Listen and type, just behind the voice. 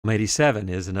Psalm 87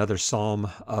 is another psalm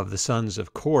of the sons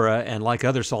of Korah, and like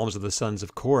other psalms of the sons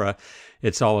of Korah,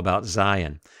 it's all about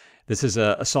Zion. This is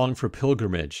a song for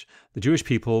pilgrimage. The Jewish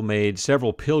people made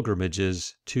several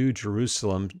pilgrimages to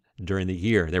Jerusalem during the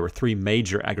year. There were three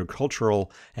major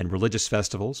agricultural and religious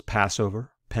festivals: Passover,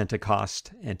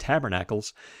 Pentecost, and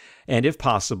Tabernacles. And if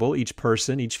possible, each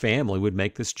person, each family would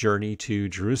make this journey to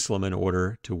Jerusalem in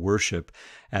order to worship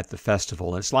at the festival.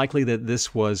 And it's likely that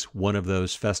this was one of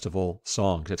those festival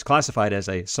songs. It's classified as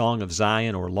a song of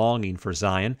Zion or longing for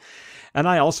Zion. And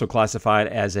I also classify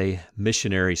it as a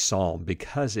missionary psalm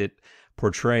because it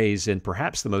portrays, in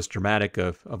perhaps the most dramatic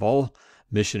of all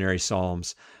missionary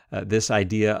psalms, this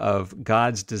idea of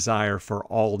God's desire for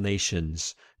all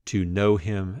nations to know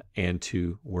Him and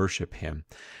to worship Him.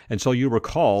 And so you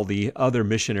recall the other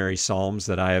missionary psalms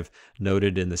that I have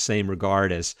noted in the same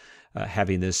regard as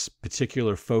having this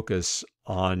particular focus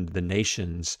on the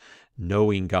nations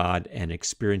knowing God and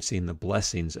experiencing the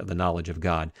blessings of the knowledge of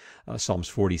God. Psalms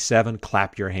 47,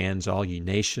 clap your hands, all ye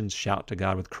nations, shout to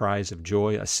God with cries of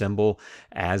joy, assemble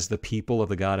as the people of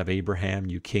the God of Abraham,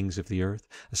 you kings of the earth.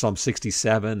 Psalm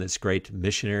 67, this great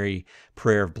missionary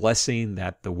prayer of blessing,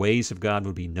 that the ways of God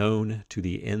would be known to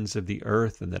the ends of the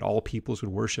earth and that all peoples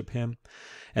would worship Him.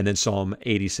 And then Psalm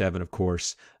 87, of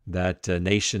course, that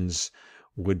nations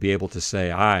would be able to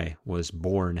say, I was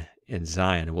born in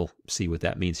Zion. And we'll see what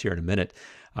that means here in a minute.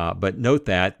 But note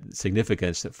that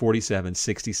significance that 47,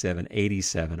 67,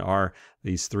 87 are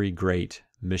these three great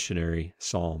missionary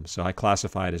psalms. So I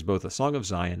classify it as both a song of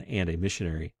Zion and a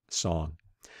missionary song.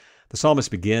 The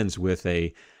psalmist begins with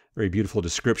a very beautiful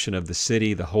description of the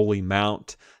city. The holy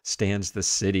mount stands the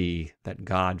city that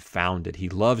God founded. He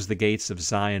loves the gates of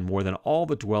Zion more than all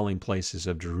the dwelling places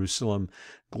of Jerusalem.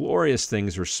 Glorious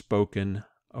things are spoken,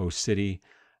 O city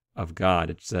of God.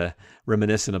 It's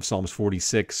reminiscent of Psalms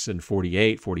 46 and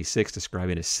 48. 46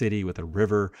 describing a city with a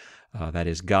river, that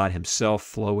is God Himself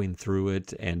flowing through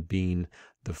it and being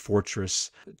the fortress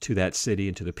to that city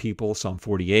and to the people. Psalm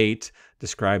 48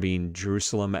 describing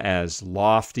Jerusalem as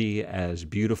lofty, as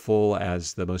beautiful,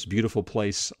 as the most beautiful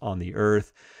place on the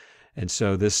earth. And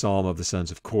so this psalm of the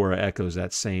sons of Korah echoes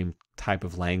that same type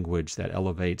of language that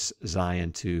elevates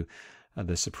Zion to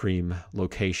the supreme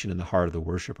location in the heart of the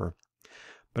worshiper.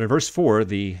 But in verse 4,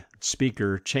 the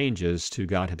speaker changes to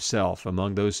God Himself.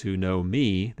 Among those who know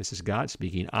me, this is God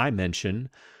speaking, I mention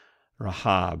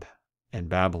Rahab and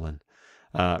Babylon.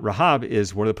 Rahab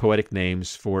is one of the poetic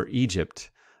names for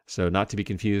Egypt, so not to be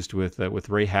confused with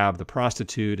Rahab the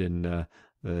prostitute in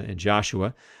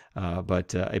Joshua,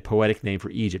 but a poetic name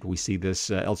for Egypt. We see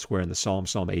this elsewhere in the Psalm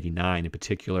 89 in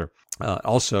particular.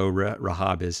 Also,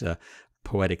 Rahab is a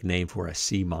poetic name for a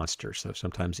sea monster. So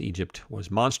sometimes Egypt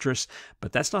was monstrous,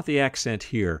 but that's not the accent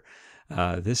here.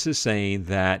 This is saying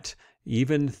that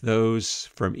even those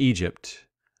from Egypt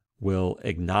will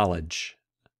acknowledge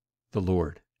the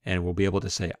Lord and will be able to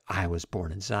say, I was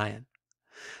born in Zion.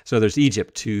 So there's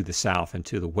Egypt to the south and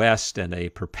to the west, and a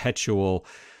perpetual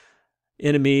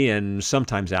enemy and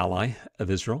sometimes ally of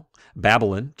Israel.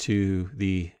 Babylon to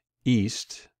the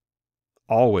east,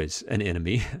 always an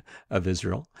enemy of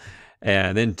Israel.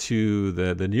 And then to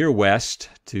the near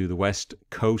west, to the west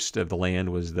coast of the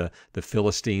land, was the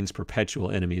Philistines,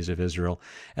 perpetual enemies of Israel.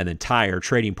 And then Tyre,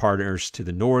 trading partners to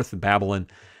the north, Babylon.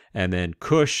 And then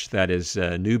Cush, that is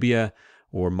Nubia,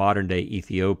 or modern-day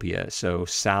Ethiopia, so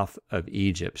south of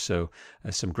Egypt. So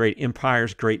some great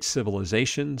empires, great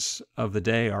civilizations of the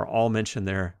day are all mentioned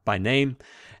there by name.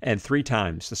 And three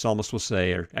times the psalmist will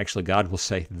say, or actually God will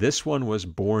say, this one was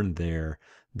born there,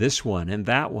 this one and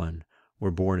that one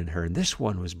were born in her, and this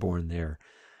one was born there.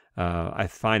 I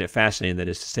find it fascinating that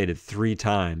it's stated three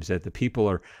times, that the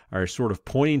people are sort of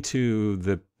pointing to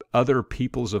the other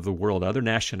peoples of the world, other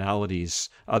nationalities,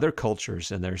 other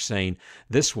cultures, and they're saying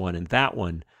this one and that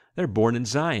one, they're born in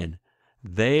Zion.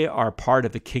 They are part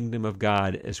of the kingdom of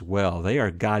God as well. They are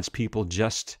God's people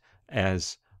just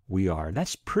as we are. And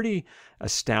that's pretty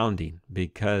astounding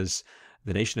because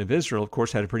the nation of Israel, of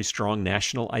course, had a pretty strong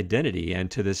national identity,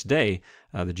 and to this day,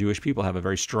 the Jewish people have a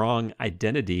very strong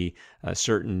identity,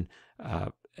 certain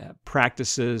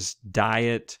practices,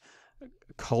 diet,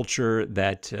 culture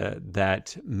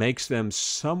that makes them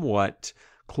somewhat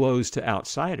closed to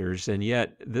outsiders. And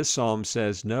yet this psalm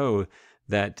says no,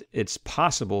 that it's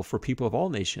possible for people of all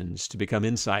nations to become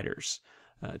insiders,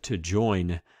 to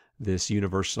join this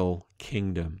universal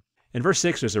kingdom. In verse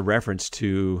 6, there's a reference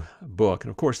to a book,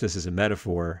 and of course this is a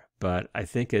metaphor, but I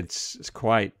think it's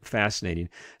quite fascinating.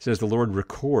 It says the Lord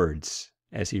records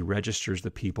as he registers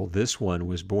the people. This one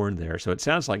was born there. So it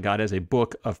sounds like God has a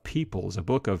book of peoples, a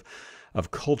book of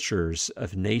cultures,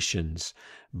 of nations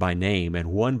by name.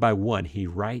 And one by one, he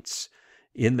writes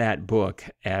in that book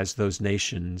as those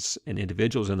nations and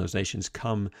individuals in those nations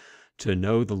come to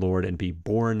know the Lord and be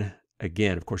born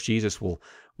again. Of course, Jesus will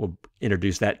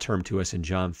introduce that term to us in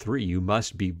John 3. You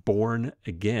must be born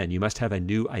again. You must have a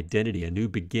new identity, a new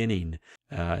beginning,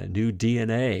 new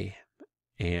DNA.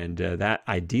 And that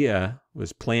idea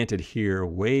was planted here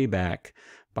way back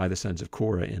by the sons of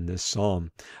Korah in this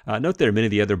psalm. Note there are many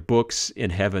of the other books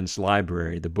in heaven's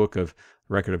library. The book of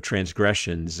record of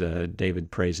transgressions,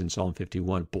 David prays in Psalm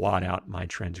 51, blot out my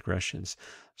transgressions.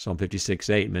 Psalm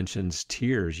 56:8 mentions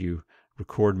tears. You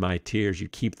record my tears. You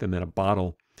keep them in a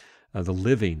bottle. The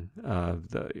living,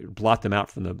 blot them out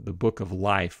from the book of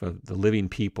life of the living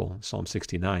people, Psalm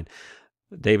 69.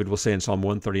 David will say in Psalm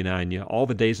 139, all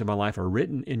the days of my life are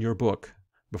written in your book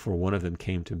before one of them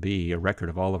came to be, a record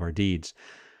of all of our deeds.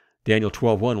 Daniel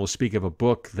 12:1 will speak of a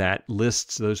book that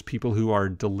lists those people who are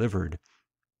delivered.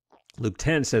 Luke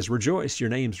 10 says, rejoice, your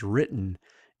name's written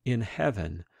in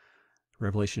heaven.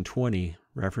 Revelation 20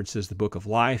 references the book of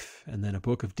life, and then a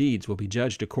book of deeds will be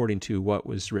judged according to what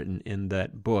was written in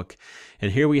that book.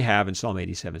 And here we have in Psalm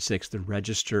 87:6, the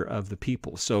register of the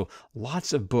people. So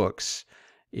lots of books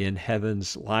in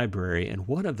heaven's library, and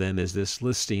one of them is this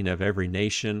listing of every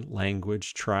nation,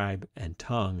 language, tribe, and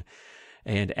tongue.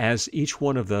 And as each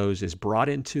one of those is brought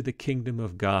into the kingdom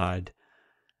of God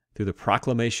through the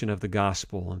proclamation of the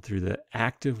gospel and through the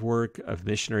active work of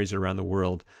missionaries around the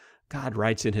world, God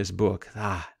writes in his book,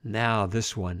 now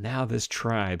this one, now this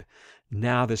tribe,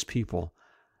 now this people,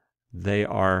 they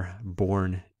are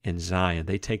born in Zion.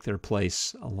 They take their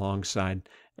place alongside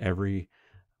everyone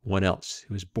else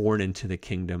who is born into the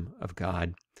kingdom of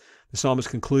God. The psalmist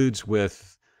concludes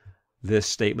with this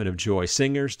statement of joy.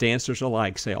 Singers, dancers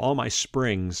alike say, all my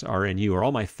springs are in you, or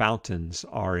all my fountains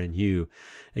are in you.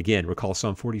 Again, recall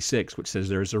Psalm 46, which says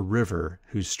there is a river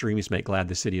whose streams make glad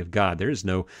the city of God. There's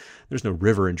no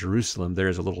river in Jerusalem. There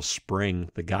is a little spring,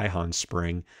 the Gihon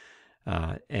spring.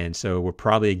 And so we're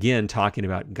probably again talking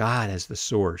about God as the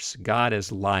source, God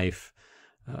as life,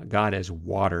 God as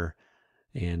water,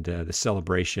 and the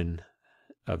celebration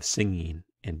of singing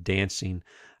and dancing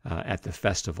at the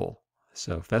festival.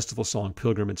 So festival song,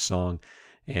 pilgrimage song,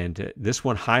 and this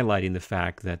one highlighting the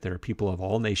fact that there are people of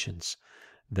all nations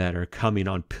that are coming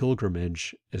on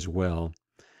pilgrimage as well.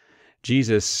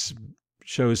 Jesus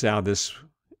shows how this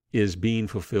was being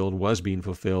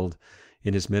fulfilled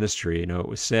in his ministry. It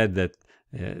was said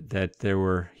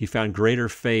that he found greater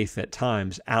faith at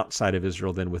times outside of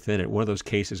Israel than within it. One of those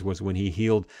cases was when he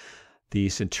healed the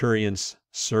centurion's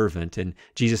servant. And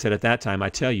Jesus said at that time, I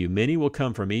tell you, many will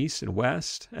come from east and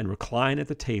west and recline at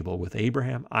the table with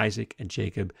Abraham, Isaac, and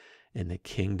Jacob in the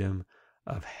kingdom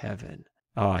of heaven.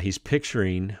 He's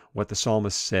picturing what the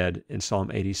psalmist said in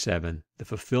Psalm 87, the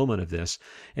fulfillment of this.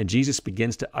 And Jesus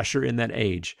begins to usher in that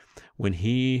age when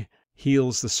he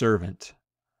heals the servant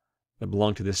that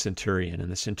belonged to this centurion.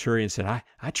 And the centurion said,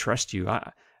 I trust you.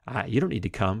 You don't need to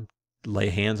come lay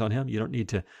hands on him. You don't need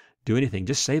to do anything.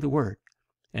 Just say the word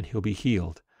and he'll be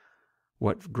healed.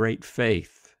 What great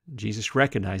faith. Jesus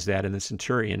recognized that in the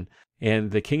centurion. And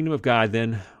the kingdom of God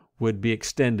then would be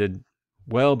extended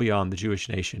well beyond the Jewish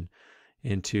nation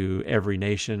into every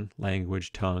nation,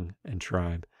 language, tongue, and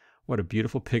tribe. What a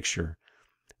beautiful picture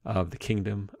of the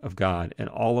kingdom of God and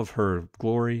all of her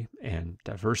glory and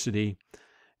diversity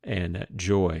and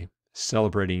joy,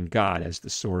 celebrating God as the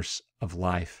source of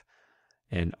life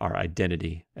and our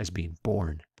identity as being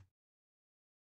born